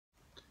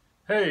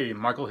Hey,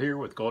 Michael here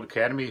with Gold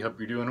Academy. Hope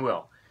you're doing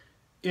well.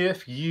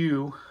 If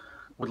you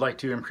would like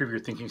to improve your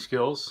thinking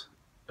skills,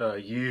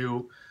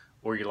 you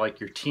or you like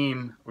your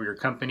team or your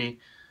company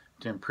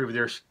to improve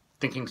their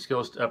thinking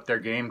skills to up their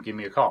game, give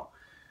me a call.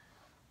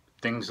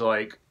 Things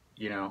like,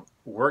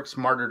 work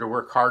smarter to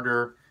work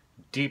harder,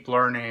 deep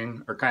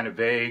learning are kind of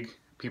vague.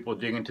 People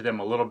dig into them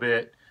a little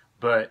bit,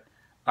 but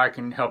I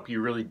can help you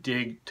really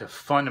dig to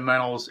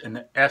fundamentals and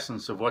the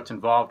essence of what's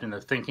involved in the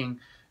thinking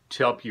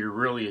to help you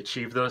really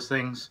achieve those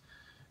things.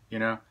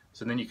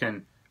 So then you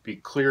can be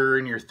clearer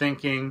in your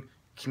thinking,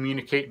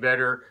 communicate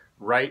better,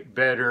 write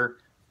better,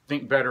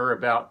 think better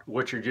about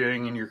what you're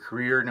doing in your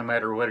career, no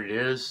matter what it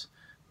is,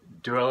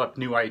 develop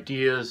new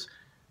ideas,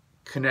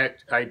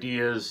 connect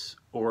ideas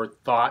or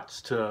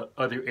thoughts to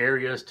other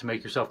areas to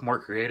make yourself more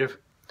creative.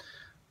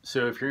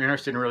 So if you're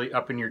interested in really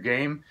upping your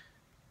game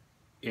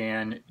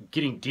and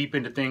getting deep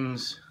into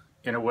things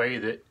in a way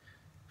that,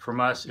 from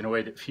us, in a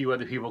way that few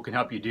other people can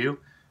help you do,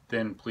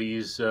 then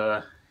please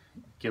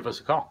give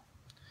us a call.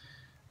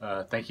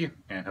 Thank you,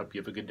 and hope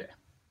you have a good day.